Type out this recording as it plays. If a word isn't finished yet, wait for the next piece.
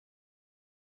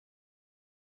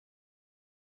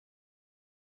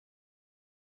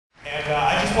And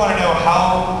I just want to know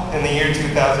how, in the year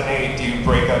 2008, do you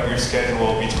break up your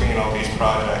schedule between all these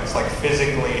projects? Like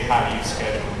physically, how do you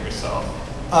schedule yourself?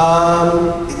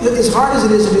 As hard as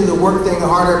it is to do the work thing, the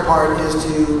harder part is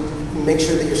to make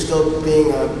sure that you're still being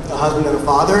a husband and a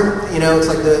father. You know, it's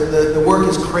like the work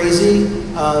is crazy,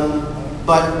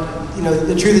 but you know,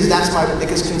 the truth is that's my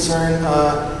biggest concern,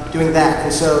 doing that.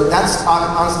 And so that's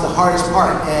honestly the hardest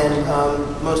part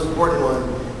and most important one.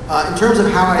 In terms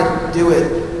of how I do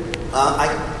it,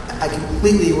 I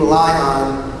completely rely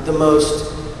on the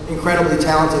most incredibly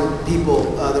talented people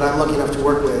that I'm lucky enough to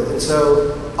work with. And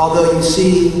so, although you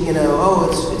see, you know,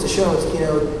 oh, it's a show, it's, you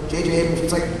know, J.J. Abrams,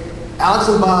 it's like, Alex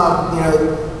and Bob, you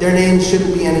know, their names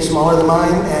shouldn't be any smaller than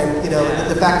mine, and, you know,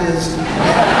 the fact is,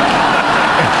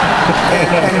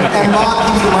 and Bob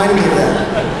keeps reminding me of that.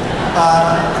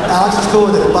 Alex is cool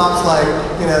with it, and Bob's like,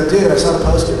 you know, dude, I saw the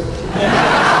poster.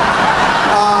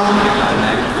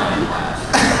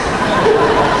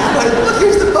 Like, look,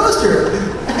 here's the poster,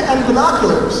 and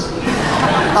binoculars.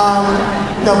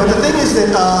 No, but the thing is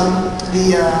that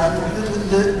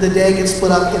the day gets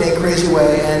split up in a crazy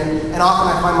way, and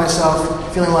often I find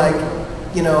myself feeling like,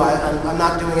 you know, I'm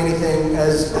not doing anything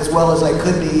as well as I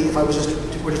could be if I was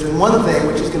we're just doing one thing,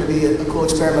 which is going to be a cool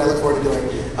experiment I look forward to doing.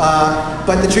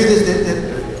 But the truth is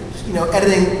that you know,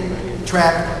 editing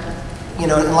track, you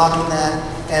know, and locking that,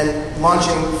 and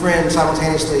launching Fringe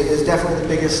simultaneously is definitely the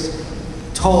biggest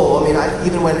toll. I mean,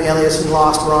 even when Alias and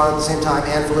Lost were on at the same time,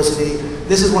 and Felicity,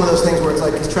 this is one of those things where it's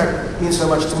like, this track means so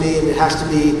much to me, and it has to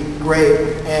be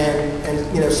great, and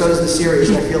you know, so does the series,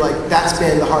 and I feel like that's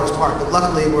been the hardest part. But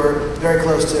luckily, we're very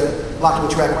close to locking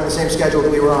the track. We're on the same schedule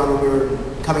that we were on when we were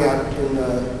coming out in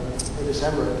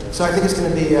December. So I think it's going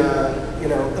to be, you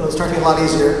know, it'll start to get a lot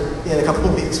easier in a couple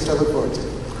of weeks, which I look forward to.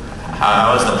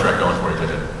 How is the track going for you,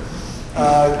 JJ?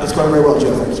 It's going very well,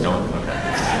 Joe. Thanks. It's going? Okay.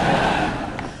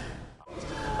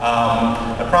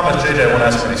 I promised JJ I won't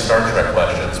ask any Star Trek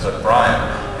questions, but Brian,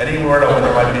 any word on when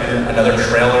there might be another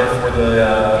trailer for the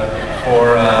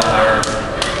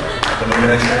movie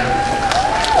next year?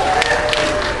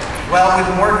 Well, we've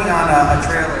been working on a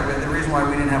trailer. But the reason why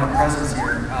we didn't have a presence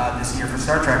here this year for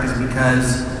Star Trek is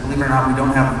because, believe it or not, we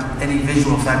don't have any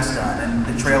visual effects done, and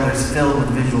the trailer is filled with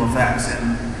visual effects.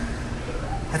 And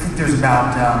I think there's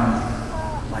about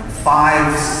like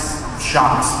 5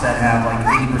 shots that have like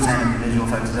 80% of the visual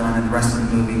effects done, and the rest of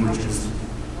the movie, which is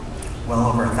well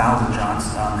over 1,000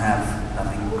 shots, have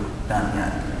nothing done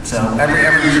yet. So every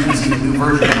year you see a new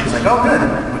version, it's like, oh good,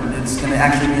 it's going to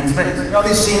actually be in space. All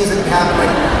these scenes that happen,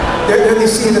 like, there are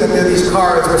these scenes that have these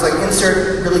cards where it's like,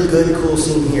 insert really good, cool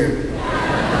scene here.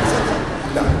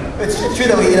 No. It's true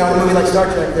that we, you know, in a movie like Star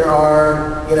Trek, there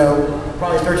are, you know,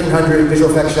 probably 1,300 visual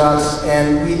effects shots,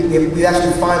 and we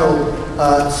actually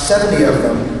finaled 70 of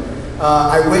them.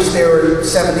 I wish there were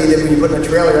 70 that when you put in a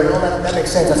trailer, like, well, that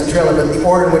makes sense, that's a trailer, but the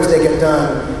order in which they get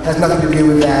done has nothing to do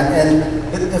with that. And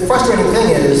the frustrating thing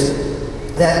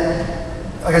is that,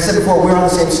 like I said before, we're on the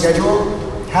same schedule.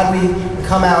 Had we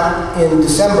come out in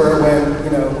December when, you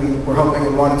know, we were hoping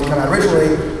and wanted to come out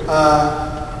originally,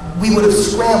 we would have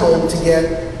scrambled to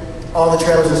get all the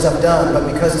trailers and stuff done, but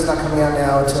because it's not coming out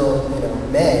now until, you know,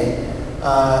 May,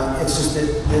 it's just that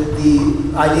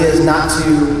the idea is not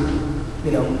to,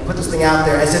 you know, put this thing out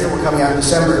there as if it were coming out in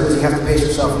December, because you have to pace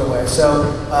yourself in a way. So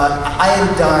I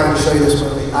am dying to show you this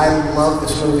movie. I love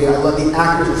this movie. I love the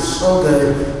actors are so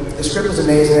good. The script was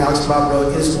amazing. Alex and Bob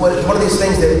wrote. It's one of these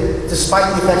things that,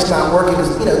 despite the effects not working,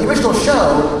 because you know the original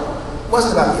show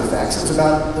wasn't about the effects. It was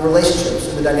about the relationships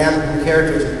and the dynamic of the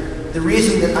characters. The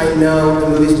reason that I know the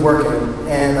movie's working,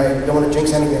 and I don't want to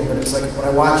jinx anything, but it's like when I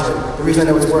watch it, the reason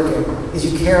I know it's working is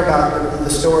you care about the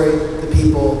story, the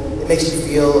people. It makes you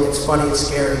feel, it's funny, it's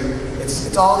scary.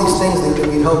 It's all these things that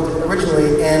we hoped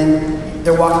originally, and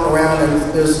they're walking around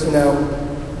and there's, you know,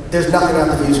 there's nothing on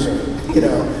the view screen, you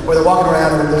know, or they're walking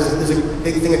around and there's a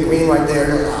big thing of green right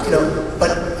there, you know,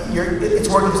 but it's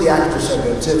working because the actors are so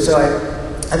good. So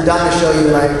I'm dying to show you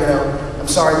that you know, I'm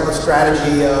sorry that the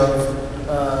strategy of,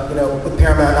 you know, with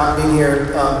Paramount not being here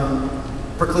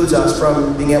precludes us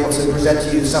from being able to present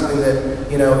to you something that,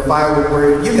 you know, if I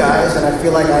were you guys, and I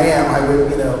feel like I am, I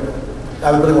would, you know,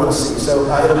 I would really want to see. So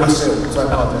it'll be soon, so I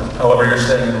apologize. However, you're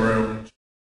staying in the room.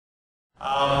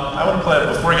 I want to play,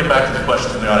 before we get back to the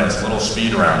questions from the audience, a little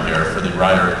speed round here for the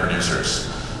writer and producers.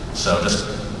 So just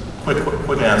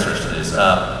quick answers to these.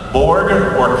 Borg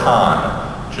or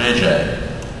Khan? JJ.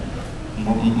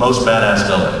 Most badass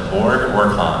villain. Borg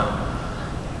or Khan?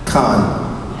 Khan.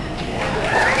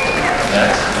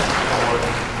 Next.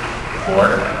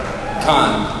 Borg.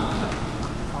 Khan.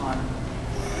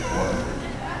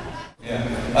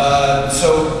 Yeah. So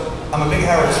I'm a big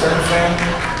Howard Stern fan.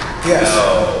 Yes.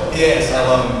 No. Yes, I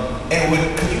love him.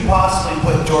 And could you possibly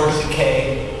put George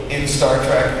Takei in Star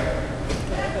Trek?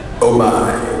 Oh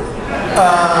my.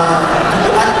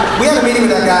 We had a meeting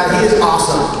with that guy. He is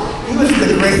awesome. He was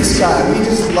the greatest guy. We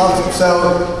just loved him.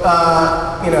 So,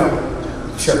 you know,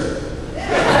 sure.